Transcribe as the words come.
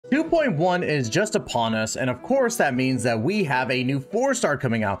2.1 is just upon us, and of course that means that we have a new 4-star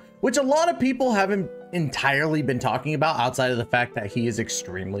coming out, which a lot of people haven't entirely been talking about outside of the fact that he is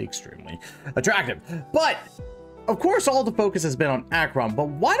extremely attractive. But of course all the focus has been on Acheron, but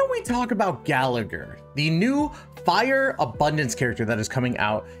why don't we talk about Gallagher, the new Fire Abundance character that is coming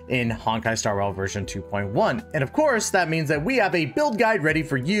out in Honkai Star Rail version 2.1. And of course that means that we have a build guide ready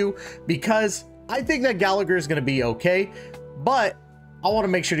for you, because I think that Gallagher is going to be okay, but I want to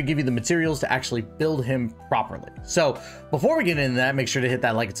make sure to give you the materials to actually build him properly. So before we get into that, make sure to hit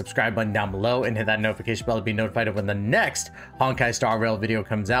that like and subscribe button down below and hit that notification bell to be notified of when the next Honkai Star Rail video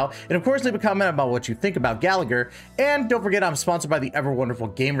comes out. And of course, leave a comment about what you think about Gallagher. And don't forget, I'm sponsored by the ever wonderful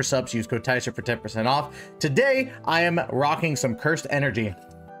Gamer Subs. Use code TYSHIP for 10% off. Today, I am rocking some Cursed Energy.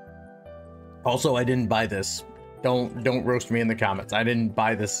 Also, I didn't buy this. Don't roast me in the comments. I didn't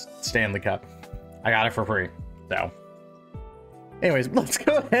buy this Stanley Cup. I got it for free. So anyways, let's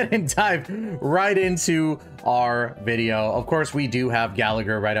go ahead and dive right into our video. Of course, we do have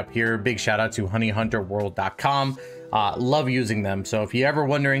Gallagher right up here. Big shout out to honeyhunterworld.com. Love using them. So if you're ever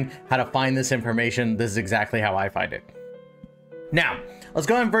wondering how to find this information, this is exactly how I find it. Now, let's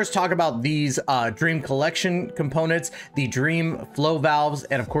go ahead and first talk about these Dream Collection components, the Dream Flow Valves,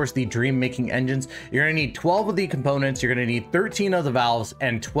 and of course the Dream Making Engines. You're going to need 12 of the components, you're going to need 13 of the valves,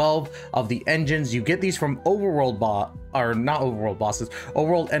 and 12 of the engines. You get these from overworld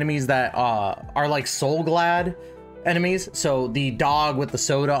overworld enemies that are like Soul Glad enemies. So the dog with the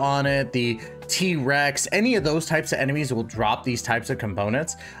soda on it, the T-Rex, any of those types of enemies will drop these types of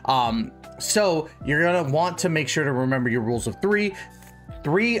components. So you're going to want to make sure to remember your rules of 3.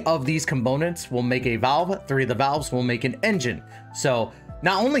 3 of these components will make a valve, 3 of the valves will make an engine. So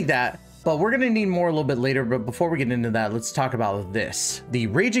not only that, but we're going to need more a little bit later. But before we get into that, let's talk about this. The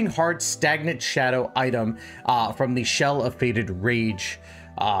Raging Heart Stagnant Shadow item from the Shell of Fated Rage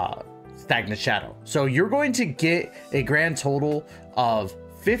Stagnant Shadow. So you're going to get a grand total of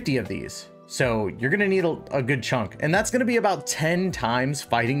 50 of these. So you're going to need a good chunk, and that's going to be about 10 times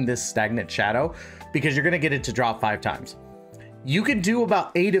fighting this Stagnant Shadow, because you're going to get it to drop 5 times. You can do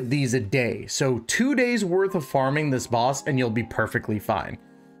about 8 of these a day. So 2 days worth of farming this boss and you'll be perfectly fine.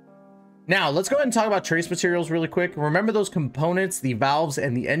 Now let's go ahead and talk about trace materials really quick. Remember those components, the valves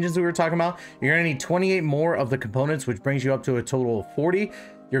and the engines we were talking about? You're going to need 28 more of the components, which brings you up to a total of 40.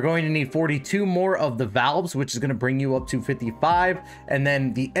 You're going to need 42 more of the valves, which is going to bring you up to 55. And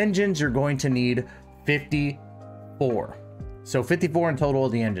then the engines, you're going to need 54. So 54 in total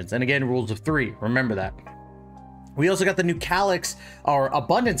of the engines. And again, rules of 3. Remember that. We also got the new Calyx, or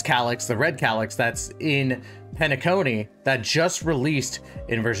Abundance Calyx, the red Calyx that's in Penacony that just released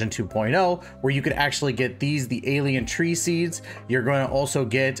in version 2.0, where you could actually get these, the alien tree seeds. You're going to also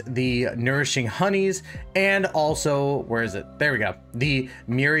get the nourishing honeys, and also, where is it? There we go. The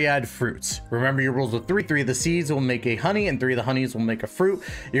myriad fruits. Remember your rules of 3. 3 of the seeds will make a honey, and 3 of the honeys will make a fruit.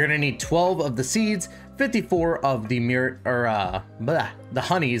 You're going to need 12 of the seeds, 54 of the the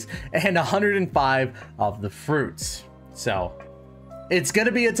honeys, and 105 of the fruits. So it's going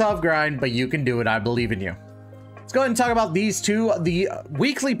to be a tough grind, but you can do it. I believe in you. Let's go ahead and talk about these two. The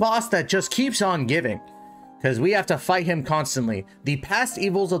weekly boss that just keeps on giving, because we have to fight him constantly. The Past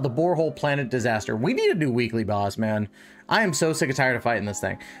Evils of the Borehole Planet Disaster. We need a new weekly boss, man. I am so sick and tired of fighting this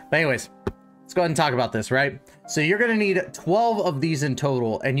thing. But anyways, let's go ahead and talk about this, right? So you're going to need 12 of these in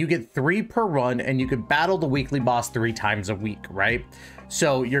total, and you get 3 per run, and you can battle the weekly boss 3 times a week, right?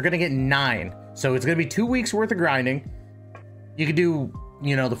 So you're going to get 9. So it's going to be 2 weeks worth of grinding. You could do,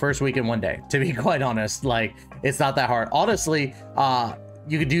 you know, the first week in 1 day, to be quite honest. Like, it's not that hard. Honestly,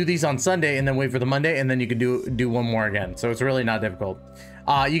 you could do these on Sunday and then wait for the Monday, and then you could do one more again. So it's really not difficult.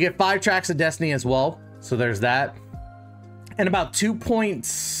 You get 5 tracks of Destiny as well. So there's that. And about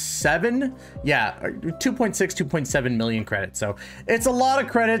 2.7, yeah, 2.6, 2.7 million credits. So it's a lot of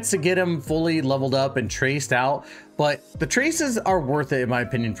credits to get them fully leveled up and traced out, but the traces are worth it in my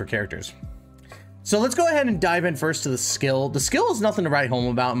opinion for characters. So let's go ahead and dive in first to the skill. The skill is nothing to write home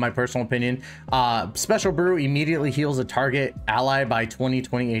about in my personal opinion. Special Brew immediately heals a target ally by 20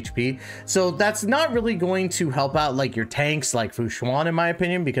 HP. So that's not really going to help out like your tanks like Fu Xuan in my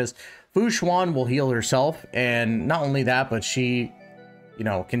opinion, because Fu Xuan will heal herself, and not only that, but she, you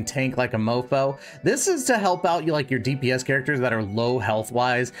know, can tank like a mofo. This is to help out you like your DPS characters that are low health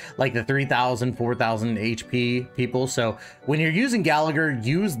wise, like the 3,000, 4,000 HP people. So when you're using Gallagher,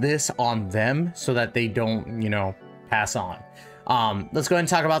 use this on them so that they don't, you know, pass on. Let's go ahead and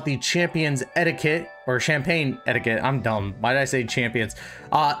talk about the Champion's Etiquette. or champagne etiquette. I'm dumb. Why did I say champions?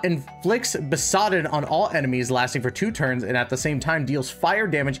 Inflicts Besotted on all enemies lasting for 2 turns, and at the same time deals fire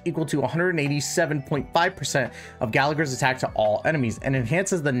damage equal to 187.5% of Gallagher's attack to all enemies, and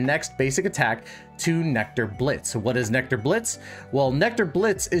enhances the next basic attack to Nectar Blitz. So what is Nectar Blitz? Well, Nectar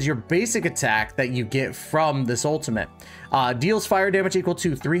Blitz is your basic attack that you get from this ultimate. Deals fire damage equal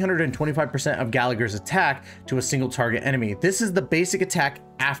to 325% of Gallagher's attack to a single target enemy. This is the basic attack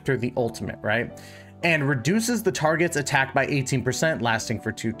after the ultimate, right? And reduces the target's attack by 18%, lasting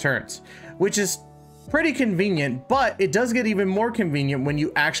for 2 turns, which is pretty convenient, but it does get even more convenient when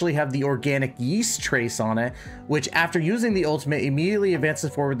you actually have the organic yeast trace on it, which after using the ultimate immediately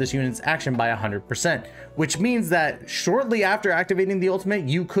advances forward this unit's action by 100%, which means that shortly after activating the ultimate,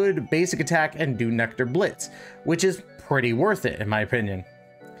 you could basic attack and do Nectar Blitz, which is pretty worth it in my opinion.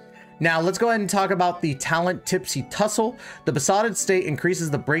 Now let's go ahead and talk about the talent Tipsy Tussle. The besotted state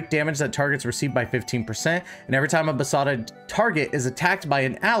increases the break damage that targets receive by 15%, and every time a besotted target is attacked by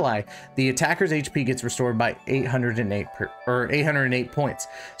an ally, the attacker's HP gets restored by 808 points.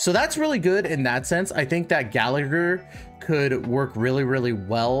 So that's really good in that sense. I think that Gallagher could work really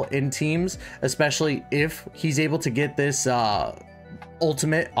well in teams, especially if he's able to get this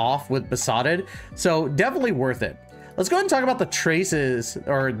ultimate off with besotted. So definitely worth it. Let's go ahead and talk about the traces,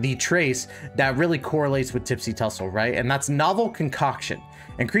 or the trace that really correlates with Tipsy Tussle, right? And that's Novel Concoction.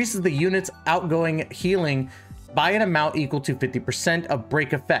 Increases the unit's outgoing healing by an amount equal to 50% of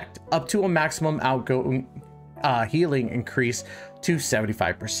break effect, up to a maximum outgoing healing increase to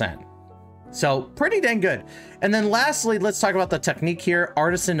 75%. So pretty dang good. And then lastly, let's talk about the technique here.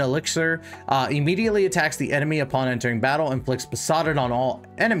 Artisan Elixir immediately attacks the enemy upon entering battle, inflicts Besotted on all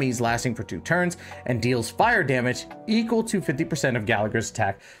enemies lasting for 2 turns, and deals fire damage equal to 50% of Gallagher's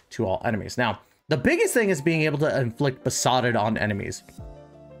attack to all enemies. Now, the biggest thing is being able to inflict Besotted on enemies.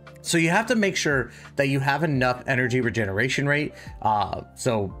 So you have to make sure that you have enough energy regeneration rate.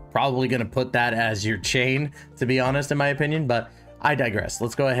 So probably going to put that as your chain, to be honest, in my opinion, but I digress.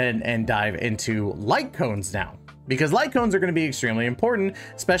 Let's go ahead and dive into light cones now, because light cones are going to be extremely important,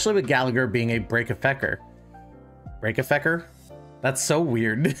 especially with Gallagher being a break effector. Break effector? That's so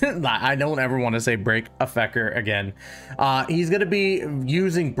weird. I don't ever want to say break effector again. He's going to be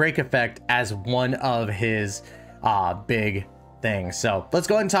using break effect as one of his big thing. So let's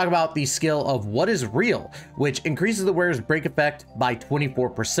go ahead and talk about the skill of What is Real, which increases the wearer's break effect by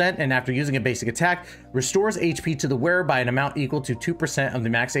 24%, and after using a basic attack, restores HP to the wearer by an amount equal to 2% of the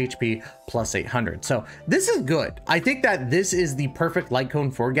max HP plus 800. So this is good. I think that this is the perfect light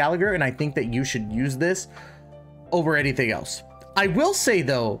cone for Gallagher, and I think that you should use this over anything else. I will say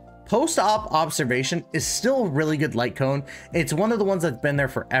though, post-op observation is still a really good light cone. It's one of the ones that's been there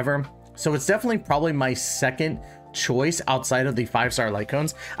forever, so it's definitely probably my second choice outside of the 5-star light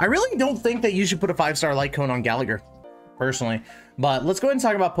cones. I really don't think that you should put a 5-star light cone on Gallagher personally, but let's go ahead and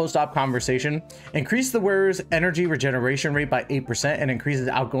talk about post-op conversation. Increase the wearer's energy regeneration rate by 8% and increases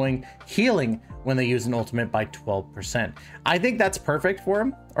outgoing healing when they use an ultimate by 12%. I think that's perfect for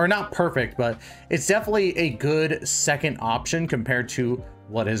him, or not perfect, but it's definitely a good second option compared to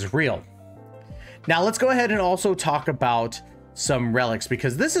What is Real. Now let's go ahead and also talk about some relics,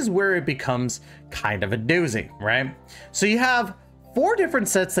 because this is where it becomes kind of a doozy, right? So you have 4 different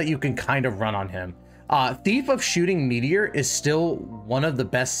sets that you can kind of run on him. Thief of Shooting Meteor is still one of the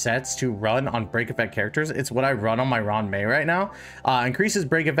best sets to run on break effect characters. It's what I run on my Ron May right now. Increases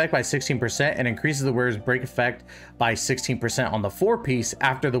break effect by 16% and increases the wearer's break effect by 16% on the 4-piece.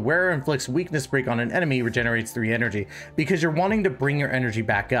 After the wearer inflicts weakness break on an enemy, regenerates 3 energy, because you're wanting to bring your energy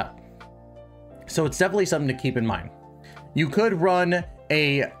back up. So it's definitely something to keep in mind. You could run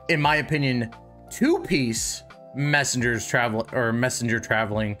a, in my opinion, 2-piece messenger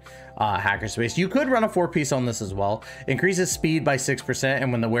traveling hackerspace. You could run a 4-piece on this as well. Increases speed by 6%, and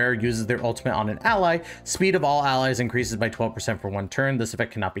when the wearer uses their ultimate on an ally, speed of all allies increases by 12% for 1 turn. This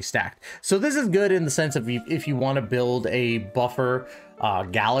effect cannot be stacked. So this is good in the sense of if you want to build a buffer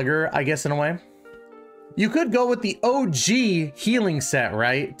Gallagher, I guess, in a way. You could go with the OG healing set,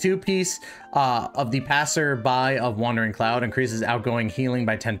 right? 2-piece of the Passerby of Wandering Cloud increases outgoing healing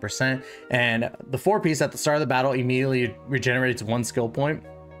by 10%, and the 4-piece at the start of the battle immediately regenerates 1 skill point.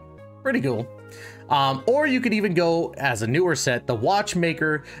 Pretty cool. Or you could even go as a newer set, the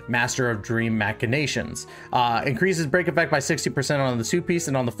Watchmaker, Master of Dream Machinations. Increases break effect by 60% on the 2-piece,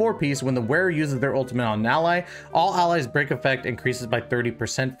 and on the 4-piece, when the wearer uses their ultimate on an ally, all allies' break effect increases by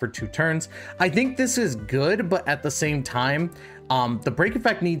 30% for 2 turns. I think this is good, but at the same time, the break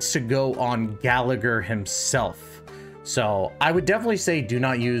effect needs to go on Gallagher himself. So I would definitely say do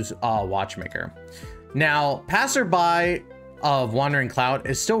not use Watchmaker. Now, Passerby of Wandering Cloud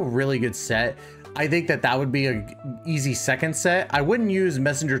is still a really good set. I think that that would be a easy second set. I wouldn't use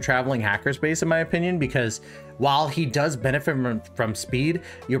Messenger Traveling Hackerspace in my opinion, because while he does benefit from speed,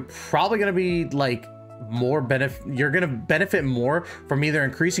 you're probably going to be like you're going to benefit more from either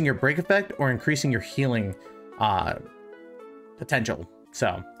increasing your break effect or increasing your healing potential.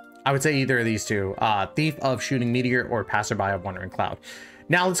 So I would say either of these two, Thief of Shooting Meteor or Passerby of Wandering Cloud.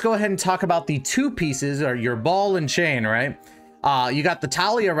 Now let's go ahead and talk about the two pieces, or your ball and chain, right? You got the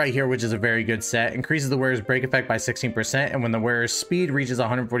Talia right here, which is a very good set. Increases the wearer's break effect by 16%, and when the wearer's speed reaches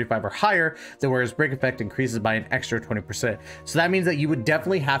 145 or higher, the wearer's break effect increases by an extra 20%. So that means that you would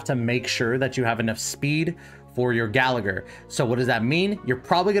definitely have to make sure that you have enough speed for your Gallagher. So what does that mean? You're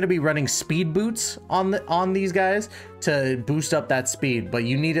probably going to be running speed boots on these guys to boost up that speed, but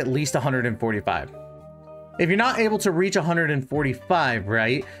you need at least 145. If you're not able to reach 145,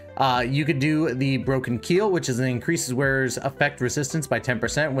 right, you could do the Broken Keel, which increases wearer's effect resistance by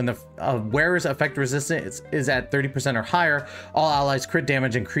 10%. When the wearer's effect resistance is at 30% or higher, all allies crit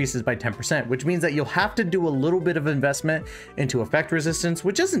damage increases by 10%, which means that you'll have to do a little bit of investment into effect resistance,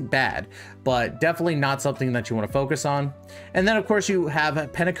 which isn't bad, but definitely not something that you want to focus on. And then of course you have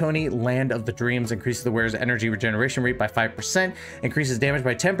Penacony, Land of the Dreams, increases the wearer's energy regeneration rate by 5%, increases damage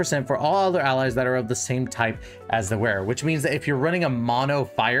by 10% for all other allies that are of the same type as the wearer, which means that if you're running a mono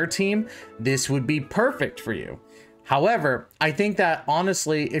fire team, this would be perfect for you. However, I think that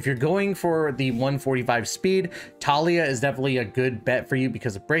honestly, if you're going for the 145 speed, Talia is definitely a good bet for you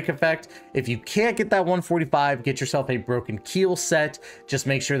because of break effect. If you can't get that 145, get yourself a Broken Keel set. Just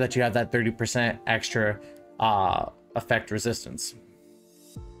make sure that you have that 30% extra effect resistance.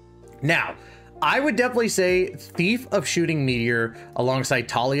 Now, I would definitely say Thief of Shooting Meteor alongside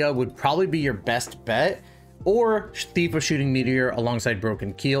Talia would probably be your best bet, or Thief of Shooting Meteor alongside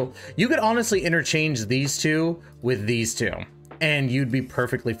Broken Keel. You could honestly interchange these two with these two and you'd be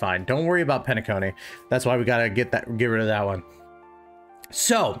perfectly fine. Don't worry about Penacony. That's why we gotta get rid of that one.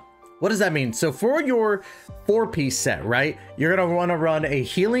 So what does that mean? So for your 4-piece set, right, you're gonna want to run a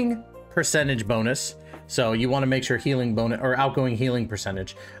healing percentage bonus. So you want to make sure healing bonus or outgoing healing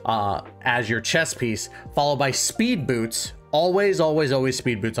percentage as your chest piece, followed by speed boots. Always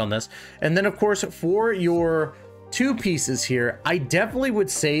speed boots on this. And then of course for your 2 pieces here, I definitely would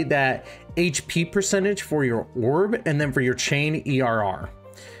say that HP percentage for your orb, and then for your chain ERR,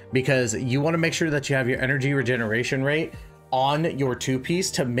 because you want to make sure that you have your energy regeneration rate on your 2-piece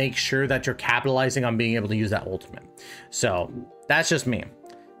to make sure that you're capitalizing on being able to use that ultimate. So that's just me.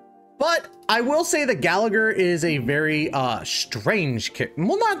 But I will say that Gallagher is a very strange kid.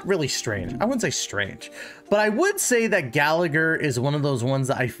 Well, not really strange. I wouldn't say strange, but I would say that Gallagher is one of those ones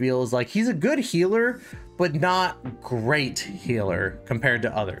that I feel is like he's a good healer, but not great healer compared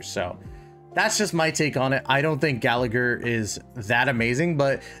to others. So that's just my take on it. I don't think Gallagher is that amazing,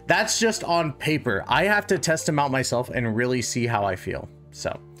 but that's just on paper. I have to test him out myself and really see how I feel.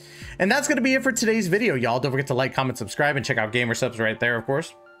 So, and that's going to be it for today's video, y'all. Don't forget to like, comment, subscribe, and check out Gamer Subs right there, of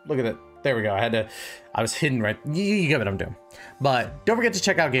course. Look at it. There we go. I was hidden right. You get what I'm doing. But don't forget to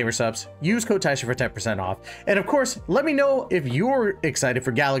check out Gamer Subs. Use code Taisha for 10% off. And of course, let me know if you're excited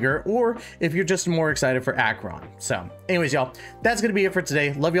for Gallagher or if you're just more excited for Acheron. So anyways, y'all, that's going to be it for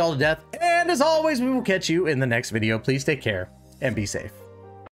today. Love you all to death. And as always, we will catch you in the next video. Please take care and be safe.